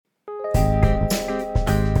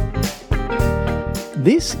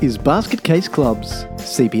This is Basket Case Clubs,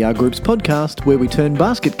 CPR Group's podcast where we turn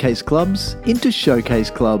basket case clubs into showcase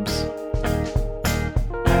clubs.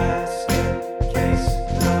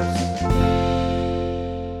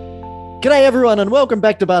 G'day everyone and welcome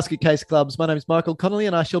back to Basket Case Clubs. My name is Michael Connolly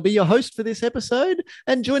and I shall be your host for this episode.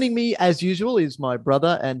 And joining me as usual is my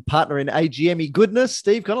brother and partner in AGM-y goodness,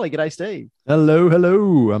 Steve Connolly. G'day, Steve. Hello,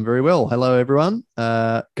 hello. I'm very well. Hello, everyone.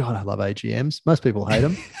 God, I love AGMs. Most people hate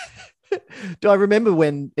them. Do I remember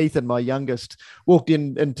when Ethan, my youngest, walked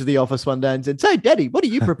into the office one day and said, "Say, Daddy, what are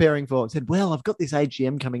you preparing for?" I said, "Well, I've got this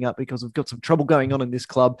AGM coming up because I've got some trouble going on in this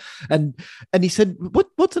club." And he said,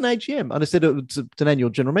 what's an AGM? And I said, it's an annual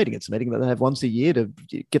general meeting. It's a meeting that they have once a year to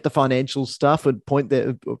get the financial stuff and appoint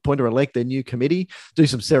or elect their new committee, do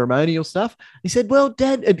some ceremonial stuff. He said, "Well,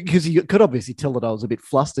 Dad," because he could obviously tell that I was a bit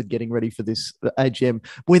flustered getting ready for this AGM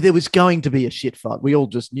where there was going to be a shit fight. We all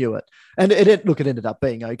just knew it. And it ended up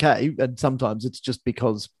being okay. And sometimes it's just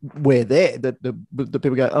because we're there that the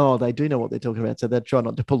people go, "Oh, they do know what they're talking about." So they try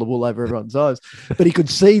not to pull the wool over everyone's eyes. But he could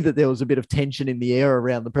see that there was a bit of tension in the air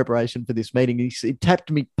around the preparation for this meeting. He tapped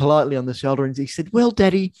me politely on the shoulder and he said, "Well,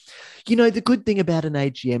 Daddy, you know, the good thing about an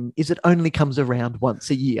AGM is it only comes around once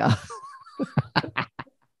a year."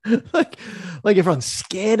 like everyone's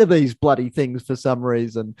scared of these bloody things for some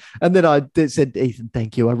reason. And then I said, "Ethan,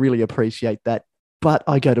 thank you. I really appreciate that. But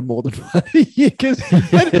I go to more than one a year because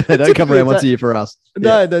they don't come around once a year for us."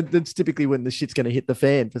 No, that's typically when the shit's going to hit the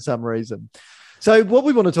fan for some reason. So what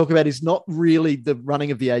we want to talk about is not really the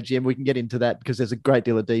running of the AGM. We can get into that because there's a great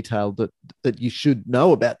deal of detail that you should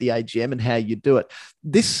know about the AGM and how you do it.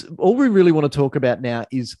 All we really want to talk about now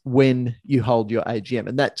is when you hold your AGM.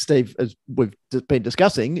 And that, Steve, as we've been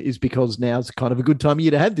discussing, is because now's kind of a good time of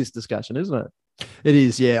year to have this discussion, isn't it? It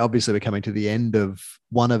is, yeah. Obviously, we're coming to the end of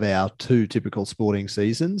one of our two typical sporting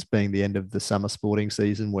seasons, being the end of the summer sporting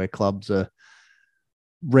season where clubs are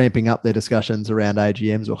ramping up their discussions around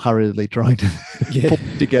AGMs or hurriedly trying to put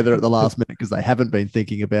them together at the last minute because they haven't been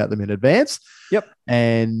thinking about them in advance. Yep.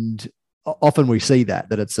 And often we see that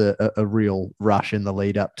it's a real rush in the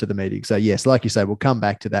lead up to the meeting. So, yes, like you say, we'll come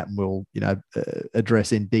back to that and we'll,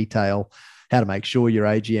 address in detail how to make sure you're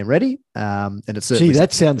AGM ready. And it's certainly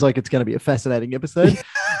that sounds like it's going to be a fascinating episode.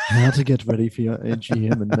 How to get ready for your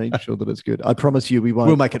AGM and make sure that it's good. I promise you we won't.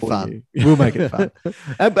 We'll make it fun. We'll make it fun.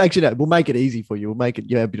 Actually, no, we'll make it easy for you. We'll make it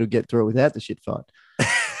you're able to get through it without the shit fight.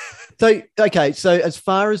 So as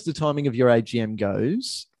far as the timing of your AGM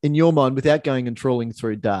goes, in your mind, without going and trawling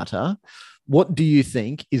through data, what do you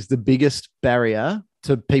think is the biggest barrier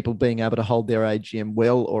to people being able to hold their AGM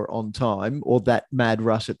well or on time, or that mad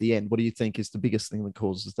rush at the end? What do you think is the biggest thing that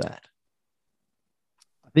causes that?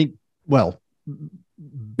 I think,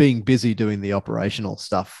 being busy doing the operational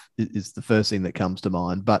stuff is the first thing that comes to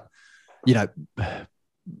mind. But,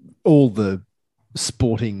 all the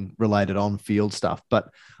sporting related on-field stuff. But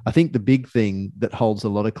I think the big thing that holds a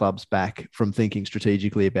lot of clubs back from thinking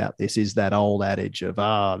strategically about this is that old adage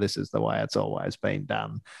of, this is the way it's always been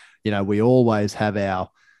done. We always have our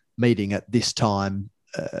meeting at this time,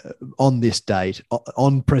 on this date,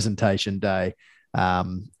 on presentation day.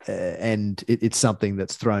 And it's something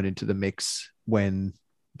that's thrown into the mix when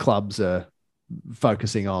clubs are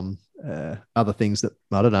focusing on other things that,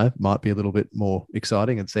 I don't know, might be a little bit more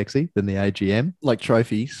exciting and sexy than the AGM. Like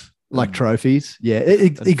trophies. Yeah,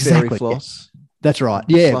 exactly. Floss. That's right.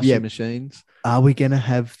 Yeah. Machines. Are we going to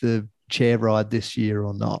have the chair ride this year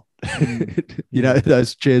or not?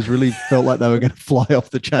 Those chairs really felt like they were going to fly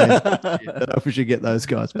off the chain. I we should get those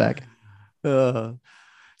guys back. So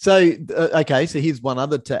here's one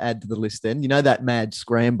other to add to the list then. That mad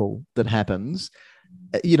scramble that happens,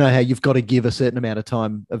 how you've got to give a certain amount of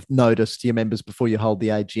time of notice to your members before you hold the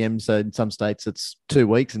AGM. So in some states it's 2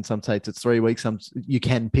 weeks, in some states it's 3 weeks. Some you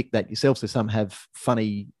can pick that yourself. So some have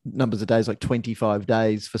funny numbers of days, like 25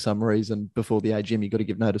 days for some reason before the AGM. You've got to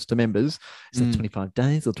give notice to members. Is that 25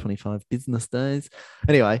 days or 25 business days?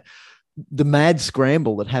 Anyway, the mad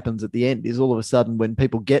scramble that happens at the end is all of a sudden when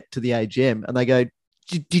people get to the AGM and they go,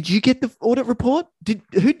 did you get the audit report?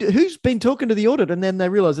 Who's been talking to the audit? And then they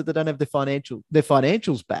realize that they don't have their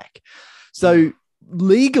financials back. So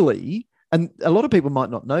legally, and a lot of people might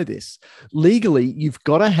not know this, legally, you've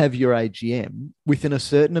got to have your AGM within a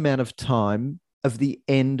certain amount of time of the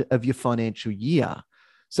end of your financial year.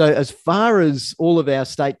 So as far as all of our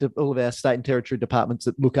state and territory departments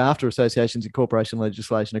that look after associations and corporation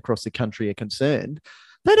legislation across the country are concerned,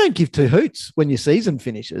 they don't give two hoots when your season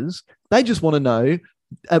finishes. They just want to know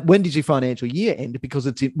when does your financial year end, because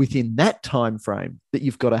it's within that time frame that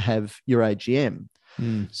you've got to have your AGM.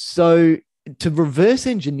 So to reverse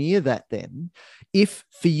engineer that then, if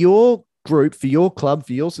for your group, for your club,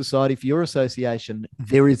 for your society, for your association,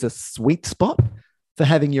 there is a sweet spot for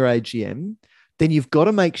having your AGM, then you've got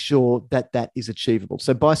to make sure that that is achievable.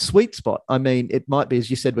 So by sweet spot, I mean, it might be, as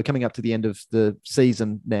you said, we're coming up to the end of the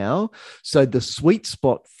season now. So the sweet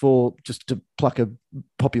spot for, just to pluck a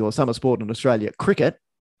popular summer sport in Australia, cricket,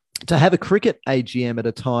 to have a cricket AGM at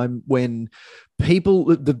a time when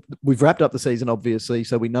people, we've wrapped up the season, obviously,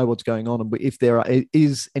 so we know what's going on. And if there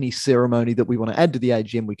is any ceremony that we want to add to the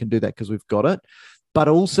AGM, we can do that because we've got it. But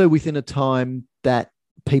also within a time that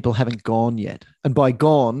people haven't gone yet. And by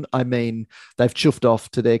gone, I mean they've chuffed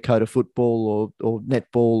off to their code of football or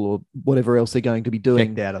netball or whatever else they're going to be doing.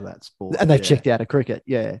 Checked out of that sport. And they've checked out of cricket,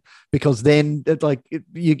 because then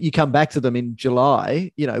you come back to them in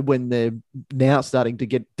July, when they're now starting to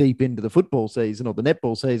get deep into the football season or the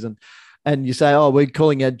netball season, and you say, oh, we're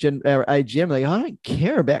calling our AGM. They go, I don't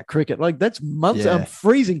care about cricket. Like, that's months. I'm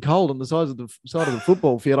freezing cold on the side of the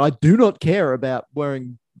football field. I do not care about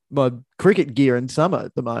wearing my cricket gear in summer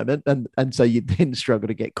at the moment. And so you then struggle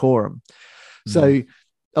to get quorum. So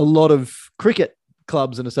a lot of cricket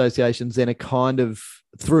clubs and associations then are kind of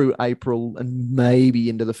through April and maybe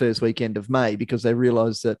into the first weekend of May, because they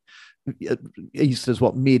realise that Easter's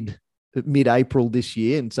mid-April this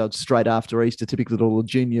year, and so it's straight after Easter, typically that all the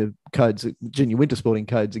junior winter sporting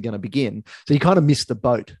codes are going to begin. So you kind of miss the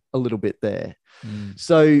boat a little bit there.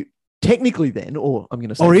 So technically then, or I'm going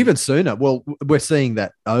to say, or even sooner. Well, we're seeing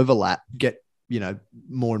that overlap get,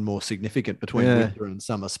 more and more significant between winter and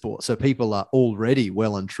summer sport. So people are already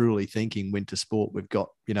well and truly thinking winter sport. We've got,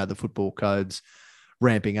 the football codes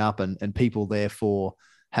ramping up, and people therefore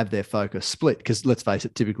have their focus split, because let's face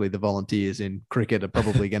it, typically the volunteers in cricket are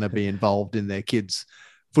probably going to be involved in their kids'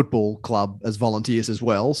 football club as volunteers as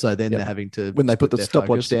well. So then they're having to, when they put the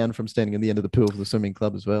stopwatch down from standing in the end of the pool for the swimming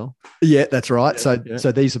club as well. Yeah, that's right. So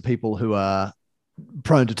these are people who are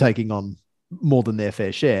prone to taking on more than their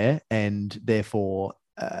fair share, and therefore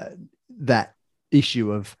that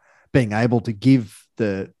issue of being able to give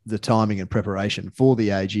the timing and preparation for the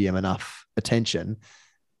AGM enough attention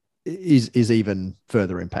is even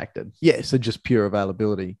further impacted. Yeah, so just pure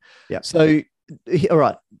availability. Yeah. So, all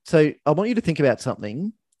right. So I want you to think about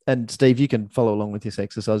something, and Steve, you can follow along with this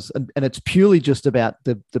exercise, and it's purely just about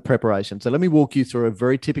the preparation. So let me walk you through a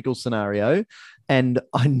very typical scenario. And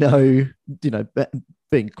I know,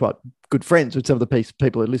 being quite good friends with some of the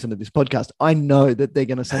people who listen to this podcast, I know that they're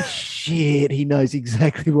going to say, shit, he knows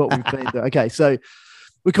exactly what we've been through. Okay, so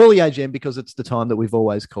we call the AGM because it's the time that we've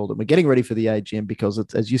always called it. We're getting ready for the AGM because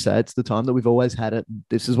it's, as you say, it's the time that we've always had it.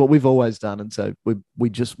 This is what we've always done. And so we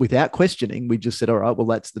just, without questioning, we just said, all right, well,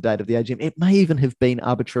 that's the date of the AGM. It may even have been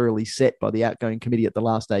arbitrarily set by the outgoing committee at the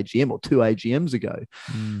last AGM or 2 AGMs ago.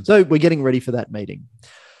 So we're getting ready for that meeting.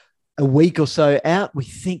 A week or so out, we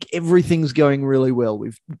think everything's going really well.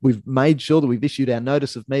 We've made sure that we've issued our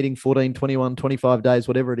notice of meeting 14, 21, 25 days,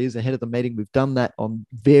 whatever it is, ahead of the meeting. We've done that on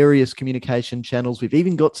various communication channels. We've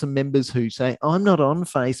even got some members who say, I'm not on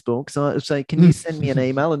Facebook. So I say, can you send me an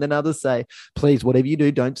email? And then others say, please, whatever you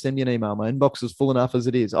do, don't send me an email. My inbox is full enough as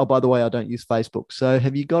it is. Oh, by the way, I don't use Facebook. So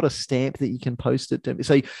have you got a stamp that you can post it to me?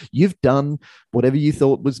 So you've done whatever you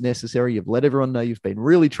thought was necessary. You've let everyone know. You've been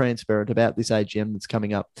really transparent about this AGM that's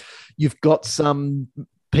coming up. You've got some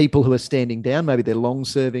people who are standing down. Maybe they're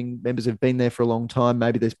long-serving members who've been there for a long time.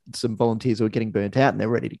 Maybe there's some volunteers who are getting burnt out and they're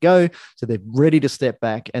ready to go. So they're ready to step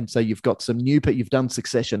back. And so you've got some new people. You've done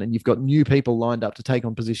succession and you've got new people lined up to take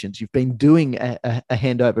on positions. You've been doing a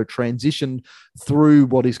handover transition through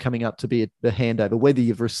what is coming up to be a handover. Whether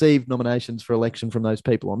you've received nominations for election from those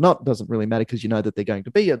people or not doesn't really matter, because you know that they're going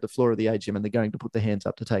to be at the floor of the AGM and they're going to put their hands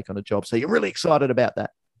up to take on a job. So you're really excited about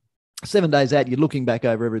that. 7 days out, you're looking back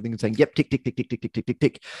over everything and saying, yep, tick, tick, tick, tick, tick, tick, tick, tick,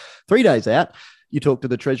 tick. 3 days out, you talk to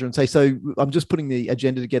the treasurer and say, so I'm just putting the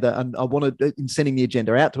agenda together and I want to, in sending the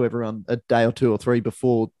agenda out to everyone a day or 2 or 3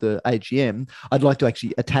 before the AGM, I'd like to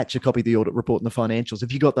actually attach a copy of the audit report and the financials.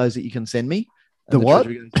 Have you got those that you can send me? The what?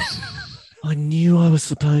 Goes, I knew I was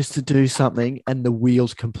supposed to do something, and the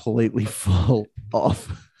wheels completely fall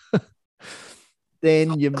off.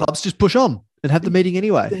 Then your clubs just push on and have the meeting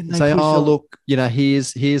anyway. Say, look,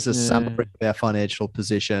 here's a summary of our financial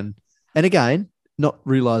position. And again, not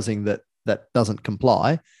realizing that doesn't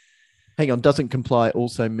comply. Hang on, doesn't comply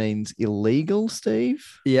also means illegal, Steve?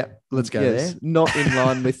 Yeah, let's go there. Not in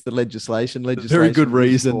line with the legislation. Very good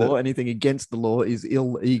reason. Anything against the law is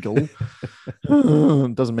illegal.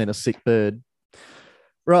 Doesn't mean a sick bird.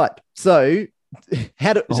 Right. So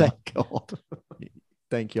God.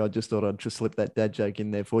 Thank you. I just thought I'd just slip that dad joke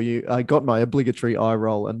in there for you. I got my obligatory eye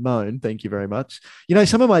roll and moan. Thank you very much. You know,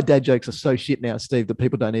 some of my dad jokes are so shit now, Steve, that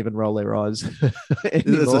people don't even roll their eyes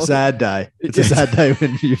anymore. It's a sad day. It's a sad day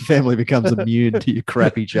when your family becomes immune to your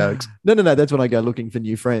crappy jokes. No. That's when I go looking for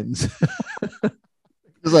new friends.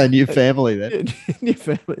 It's a new family then. New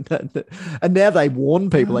family. And now they warn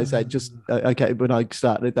people. They say, just okay. When I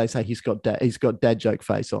started, they say he's got dad joke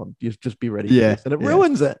face on. You just be ready. For this. And it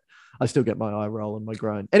ruins it. I still get my eye roll and my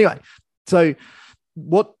groan. Anyway, so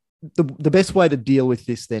what the best way to deal with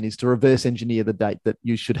this then is to reverse engineer the date that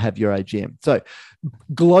you should have your AGM. So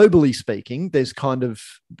globally speaking, there's kind of,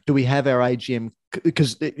 do we have our AGM?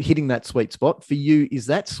 Because hitting that sweet spot for you, is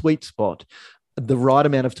that sweet spot the right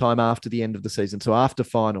amount of time after the end of the season? So after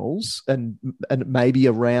finals and maybe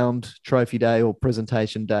around trophy day or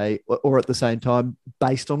presentation day, or at the same time,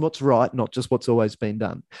 based on what's right, not just what's always been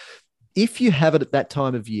done. If you have it at that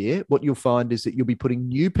time of year, what you'll find is that you'll be putting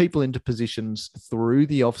new people into positions through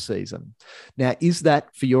the off season. Now, is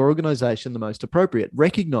that for your organization the most appropriate?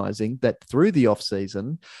 Recognizing that through the off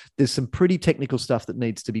season, there's some pretty technical stuff that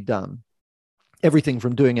needs to be done. Everything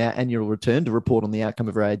from doing our annual return to report on the outcome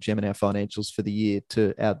of our AGM and our financials for the year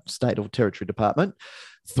to our state or territory department,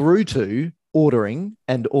 through to ordering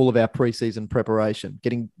and all of our pre-season preparation,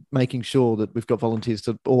 making sure that we've got volunteers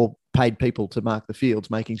or paid people to mark the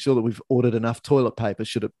fields, making sure that we've ordered enough toilet paper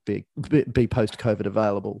should it be post-COVID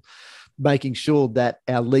available, making sure that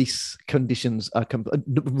our lease conditions are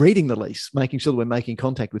reading the lease, making sure that we're making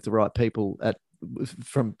contact with the right people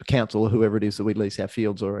from council or whoever it is that we lease our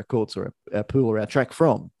fields or our courts or our pool or our track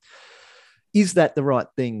from. Is that the right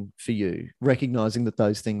thing for you? Recognizing that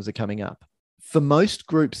those things are coming up. For most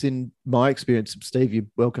groups, in my experience, Steve, you're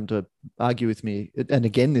welcome to argue with me. And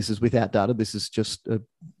again, this is without data. This is just a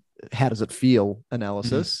how does it feel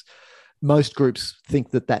analysis. Most groups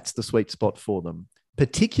think that that's the sweet spot for them,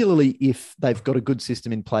 particularly if they've got a good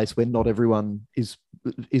system in place where not everyone is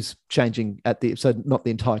changing so not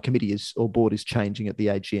the entire committee or board is changing at the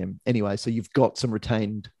AGM anyway. So you've got some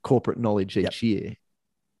retained corporate knowledge each year.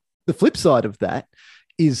 The flip side of that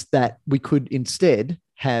is that we could instead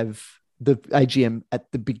have the AGM at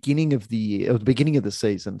the beginning of the year or the beginning of the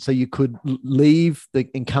season. So you could leave the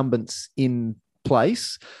incumbents in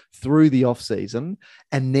place through the off season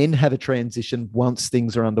and then have a transition once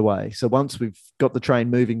things are underway. So once we've got the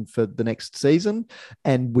train moving for the next season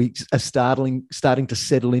and we are starting to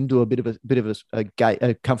settle into a bit of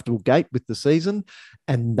a comfortable gait with the season,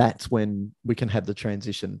 and that's when we can have the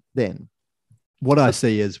transition then. What I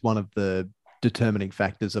see as one of the determining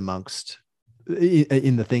factors amongst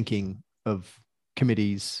in the thinking of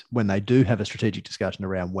committees when they do have a strategic discussion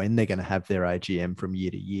around when they're going to have their AGM from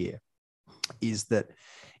year to year is that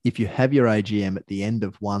if you have your AGM at the end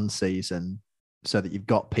of one season so that you've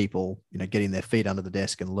got people, getting their feet under the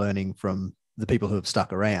desk and learning from the people who have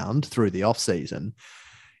stuck around through the off season,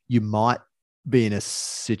 you might be in a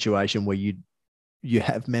situation where you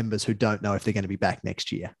have members who don't know if they're going to be back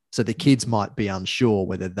next year. So the kids might be unsure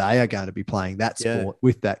whether they are going to be playing that sport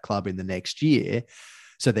with that club in the next year.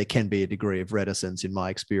 So there can be a degree of reticence, in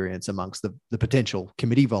my experience, amongst the potential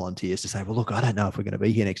committee volunteers to say, well, look, I don't know if we're going to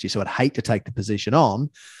be here next year. So I'd hate to take the position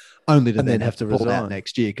on only to then have to pull out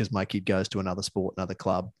next year because my kid goes to another sport, another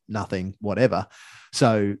club, nothing, whatever.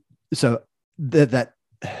 So that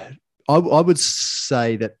I would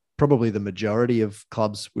say that probably the majority of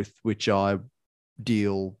clubs with which I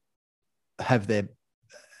deal have their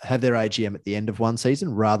AGM at the end of one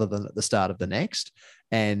season rather than at the start of the next.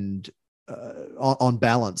 And on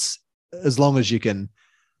balance, as long as you can,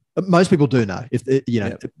 most people do know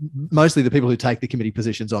mostly the people who take the committee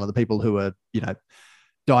positions on are the people who are,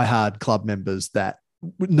 diehard club members that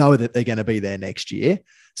know that they're going to be there next year.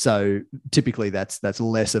 So typically that's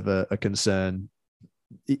less of a concern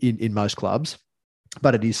in most clubs,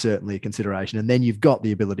 but it is certainly a consideration. And then you've got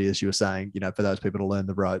the ability, as you were saying, for those people to learn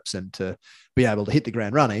the ropes and to be able to hit the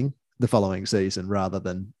ground running the following season rather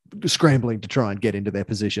than scrambling to try and get into their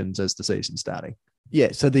positions as the season's starting.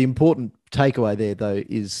 Yeah. So the important takeaway there, though,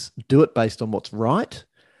 is do it based on what's right.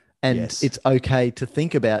 And it's okay to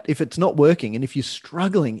think about if it's not working and if you're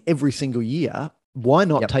struggling every single year, why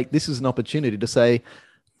not take this as an opportunity to say,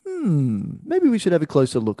 maybe we should have a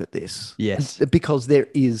closer look at this. Yes. Because there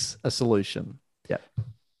is a solution. Yeah.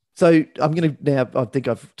 So I'm going to now, I think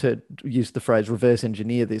I've used the phrase reverse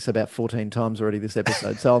engineer this about 14 times already this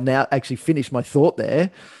episode. So I'll now actually finish my thought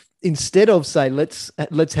there. Instead of say, let's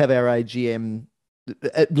have our AGM,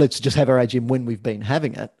 let's just have our AGM when we've been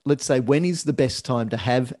having it. Let's say, when is the best time to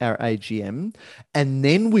have our AGM? And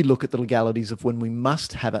then we look at the legalities of when we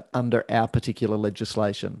must have it under our particular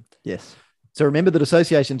legislation. Yes. So remember that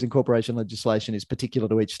associations and corporation legislation is particular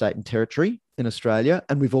to each state and territory in Australia.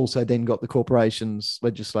 And we've also then got the corporations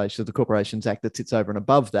legislation, the Corporations Act, that sits over and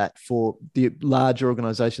above that for the larger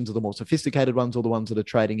organisations or the more sophisticated ones, or the ones that are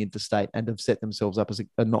trading interstate and have set themselves up as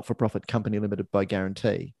a not-for-profit company limited by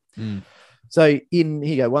guarantee. So here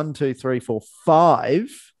you go, 1, 2, 3, 4,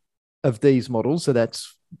 5 of these models. So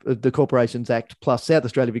that's the Corporations Act plus South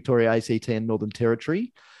Australia, Victoria, ACT and Northern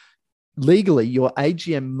Territory. Legally, your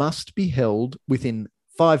AGM must be held within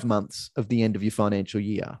 5 months of the end of your financial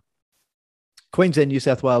year. Queensland, New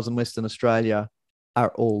South Wales and Western Australia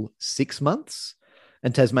are all 6 months,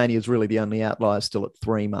 and Tasmania is really the only outlier, still at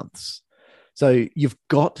 3 months. So you've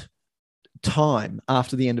got time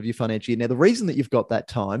after the end of your financial year. Now, the reason that you've got that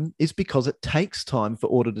time is because it takes time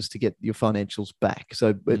for auditors to get your financials back.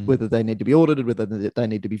 So whether they need to be audited, whether they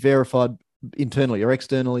need to be verified internally or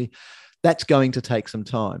externally, that's going to take some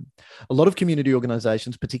time. A lot of community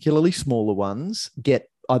organisations, particularly smaller ones, get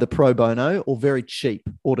either pro bono or very cheap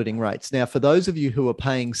auditing rates. Now, for those of you who are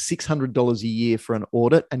paying $600 a year for an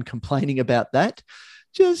audit and complaining about that,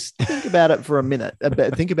 just think about it for a minute.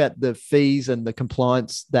 Think about the fees and the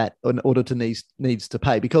compliance that an auditor needs to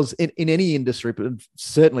pay, because in any industry, but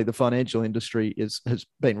certainly the financial industry has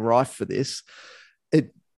been rife for this.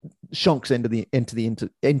 Shonks enter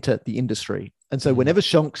the industry. And so whenever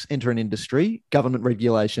shonks enter an industry, government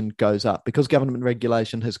regulation goes up. Because government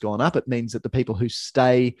regulation has gone up, it means that the people who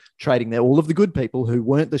stay trading there, all of the good people who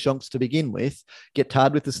weren't the shonks to begin with, get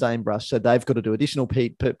tarred with the same brush. So they've got to do additional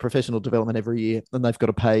professional development every year, and they've got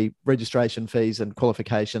to pay registration fees and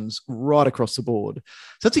qualifications right across the board.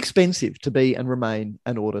 So it's expensive to be and remain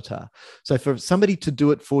an auditor. So for somebody to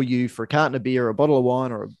do it for you for a carton of beer or a bottle of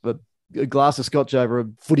wine or a glass of scotch over a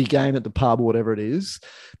footy game at the pub or whatever it is,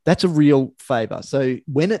 that's a real favour. So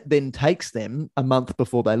when it then takes them a month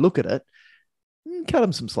before they look at it, cut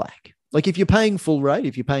them some slack. Like if you're paying full rate,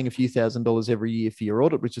 if you're paying a few $1,000s every year for your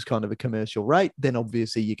audit, which is kind of a commercial rate, then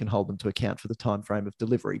obviously you can hold them to account for the time frame of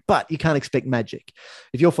delivery. But you can't expect magic.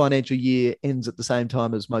 If your financial year ends at the same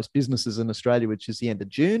time as most businesses in Australia, which is the end of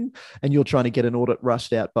June, and you're trying to get an audit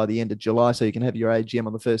rushed out by the end of July so you can have your AGM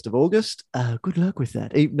on the 1st of August, good luck with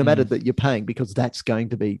that, no matter that you're paying, because that's going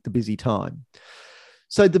to be the busy time.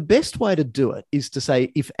 So the best way to do it is to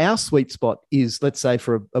say, if our sweet spot is, let's say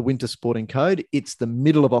for a winter sporting code, it's the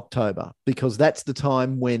middle of October, because that's the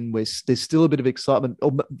time when there's still a bit of excitement.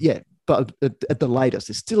 But at the latest,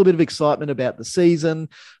 there's still a bit of excitement about the season.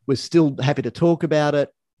 We're still happy to talk about it,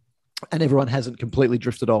 and everyone hasn't completely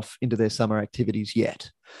drifted off into their summer activities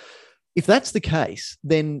yet. If that's the case,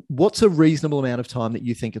 then what's a reasonable amount of time that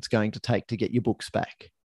you think it's going to take to get your books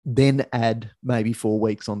back? Then add maybe 4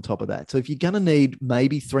 weeks on top of that. So if you're going to need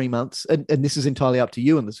maybe 3 months, and this is entirely up to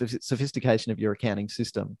you and the sophistication of your accounting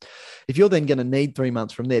system, if you're then going to need 3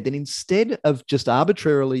 months from there, then instead of just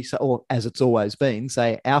arbitrarily, or as it's always been,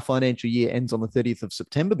 say our financial year ends on the 30th of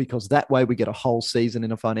September, because that way we get a whole season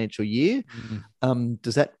in a financial year.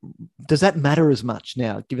 Does that matter as much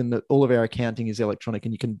now, given that all of our accounting is electronic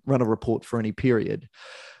and you can run a report for any period?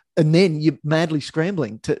 And then you're madly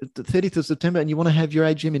scrambling to the 30th of September and you want to have your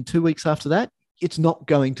AGM in 2 weeks after that. It's not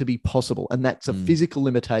going to be possible. And that's a physical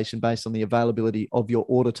limitation based on the availability of your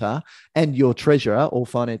auditor and your treasurer or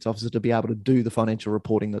finance officer to be able to do the financial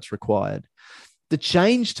reporting that's required. The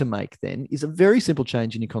change to make then is a very simple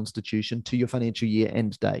change in your constitution to your financial year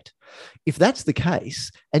end date. If that's the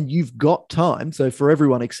case and you've got time, so for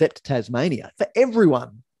everyone except Tasmania,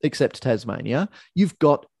 you've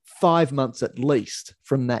got 5 months at least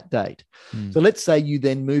from that date. So let's say you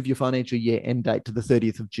then move your financial year end date to the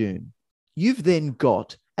 30th of June. You've then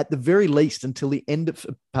got, at the very least, until the end of,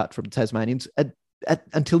 apart from Tasmanians,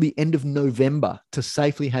 until the end of November to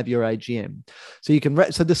safely have your AGM. So you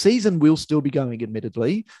can, so the season will still be going,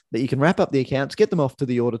 admittedly, that you can wrap up the accounts, get them off to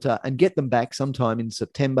the auditor and get them back sometime in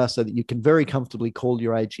September so that you can very comfortably call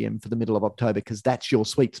your AGM for the middle of October, because that's your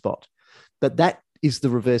sweet spot. But that is the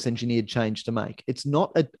reverse engineered change to make. It's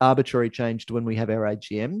not an arbitrary change to when we have our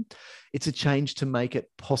AGM. It's a change to make it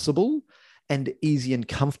possible and easy and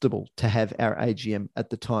comfortable to have our AGM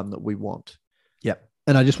at the time that we want. Yep.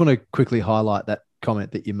 And I just want to quickly highlight that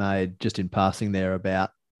comment that you made just in passing there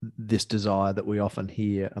about this desire that we often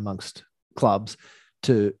hear amongst clubs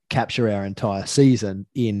to capture our entire season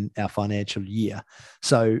in our financial year.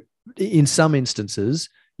 So in some instances,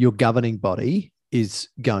 your governing body is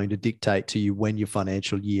going to dictate to you when your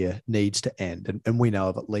financial year needs to end. And we know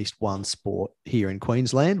of at least one sport here in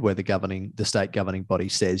Queensland where the state governing body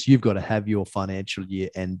says you've got to have your financial year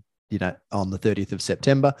end, on the 30th of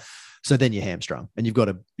September. So then you're hamstrung and you've got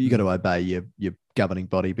to obey your governing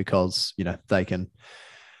body, because, they can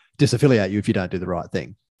disaffiliate you if you don't do the right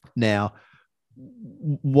thing. Now,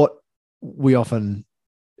 what we often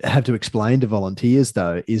have to explain to volunteers,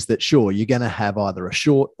 though, is that sure, you're going to have either a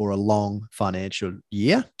short or a long financial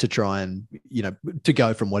year to try and, to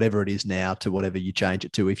go from whatever it is now to whatever you change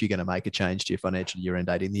it to, if you're going to make a change to your financial year end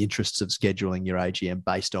date in the interests of scheduling your AGM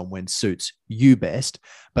based on when suits you best.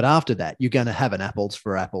 But after that, you're going to have an apples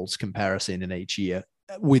for apples comparison in each year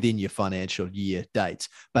within your financial year dates.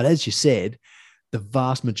 But as you said, the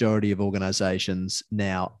vast majority of organizations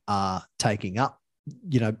now are taking up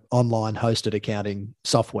online hosted accounting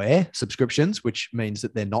software subscriptions, which means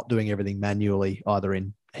that they're not doing everything manually, either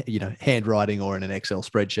in, handwriting or in an Excel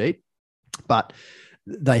spreadsheet, but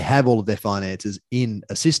they have all of their finances in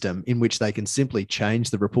a system in which they can simply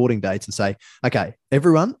change the reporting dates and say, okay,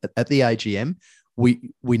 everyone at the AGM,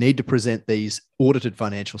 we need to present these audited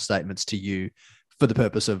financial statements to you for the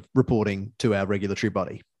purpose of reporting to our regulatory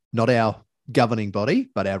body, not our governing body,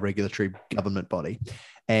 but our regulatory government body.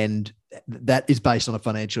 And that is based on a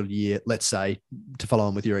financial year, let's say, to follow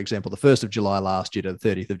on with your example, the 1st of July last year to the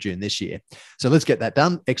 30th of June this year. So let's get that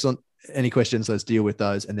done. Excellent. Any questions? Let's deal with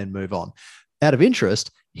those and then move on. Out of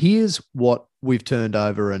interest, here's what we've turned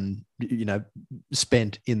over and,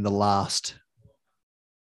 spent in the last,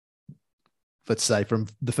 let's say, from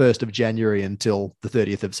the 1st of January until the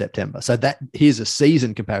 30th of September. So here's a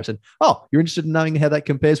season comparison. Oh, you're interested in knowing how that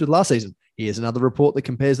compares with last season? Here's another report that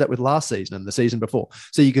compares that with last season and the season before.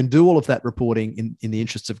 So you can do all of that reporting in the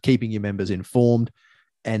interests of keeping your members informed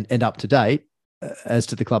and up to date as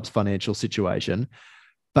to the club's financial situation.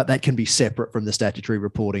 But that can be separate from the statutory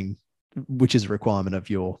reporting, which is a requirement of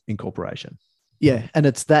your incorporation. Yeah, and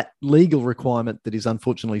it's that legal requirement that is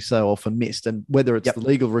unfortunately so often missed. And whether it's the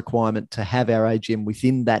legal requirement to have our AGM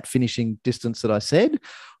within that finishing distance that I said,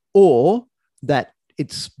 or that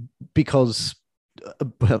it's because,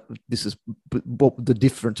 this is what the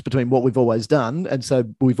difference between what we've always done. And so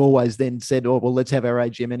we've always then said, oh, well, let's have our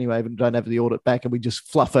AGM anyway, but don't have the audit back. And we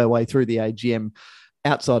just fluff our way through the AGM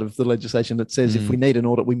outside of the legislation that says if we need an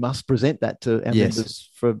audit, we must present that to our members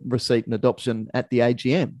for receipt and adoption at the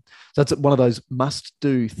AGM. So it's one of those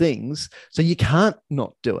must-do things. So you can't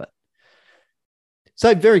not do it.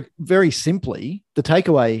 So very, very simply, the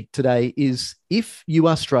takeaway today is if you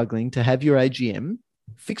are struggling to have your AGM,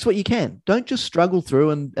 fix what you can. Don't just struggle through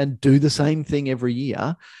and do the same thing every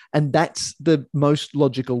year. And that's the most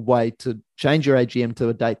logical way to change your AGM to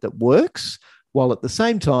a date that works, while at the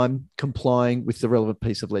same time complying with the relevant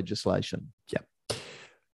piece of legislation. Yeah.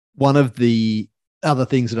 One of the other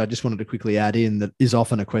things that I just wanted to quickly add in that is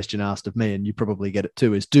often a question asked of me, and you probably get it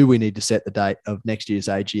too, is do we need to set the date of next year's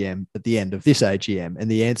AGM at the end of this AGM? And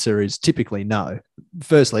the answer is typically no.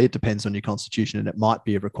 Firstly, it depends on your constitution and it might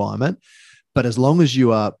be a requirement. But as long as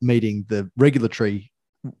you are meeting the regulatory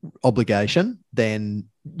obligation, then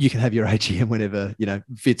you can have your AGM whenever,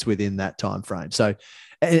 fits within that time frame. So,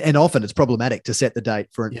 and often it's problematic to set the date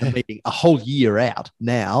for a meeting a whole year out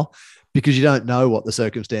now, because you don't know what the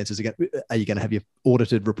circumstances are. Are you going to have your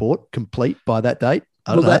audited report complete by that date?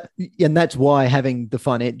 And that's why having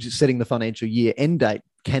setting the financial year end date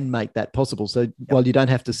can make that possible. So while you don't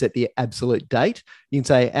have to set the absolute date, you can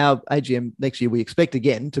say our AGM next year, we expect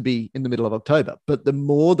again to be in the middle of October. But the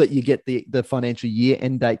more that you get the financial year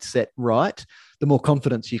end date set right, the more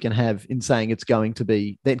confidence you can have in saying it's going to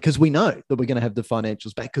be then, because we know that we're going to have the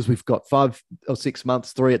financials back because we've got 5 or 6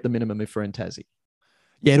 months, 3 at the minimum if we're in Tassie.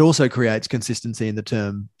 Yeah, it also creates consistency in the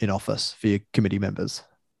term in office for your committee members.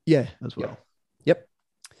 Yeah, as well. Yep.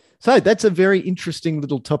 So that's a very interesting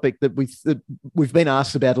little topic that we've been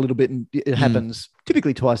asked about a little bit, and it happens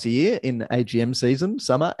typically twice a year in AGM season,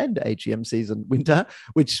 summer, and AGM season, winter,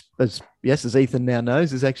 which, as Ethan now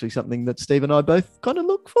knows, is actually something that Steve and I both kind of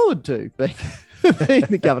look forward to, being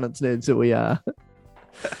the governance nerds that we are.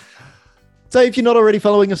 So if you're not already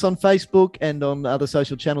following us on Facebook and on other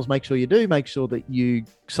social channels, make sure you do. Make sure that you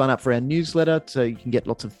sign up for our newsletter so you can get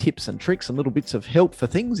lots of tips and tricks and little bits of help for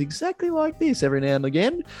things exactly like this every now and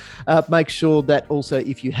again. Make sure that also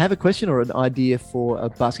if you have a question or an idea for a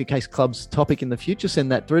Basket Case Club's topic in the future,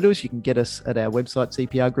 send that through to us. You can get us at our website,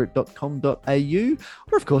 cprgroup.com.au,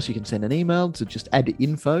 or of course you can send an email to just add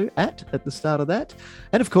info at the start of that.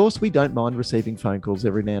 And of course, we don't mind receiving phone calls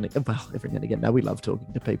every now and again. Well, every now and again. No, we love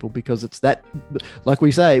talking to people because it's that. Like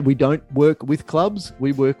we say, we don't work with clubs,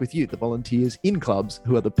 we work with you, the volunteers in clubs,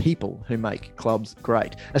 who are the people who make clubs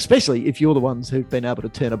great, especially if you're the ones who've been able to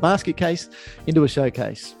turn a basket case into a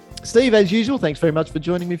showcase. Steve, as usual, thanks very much for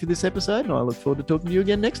joining me for this episode, and I look forward to talking to you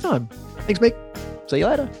again next time. Thanks, Mick. See you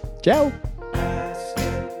later. Ciao.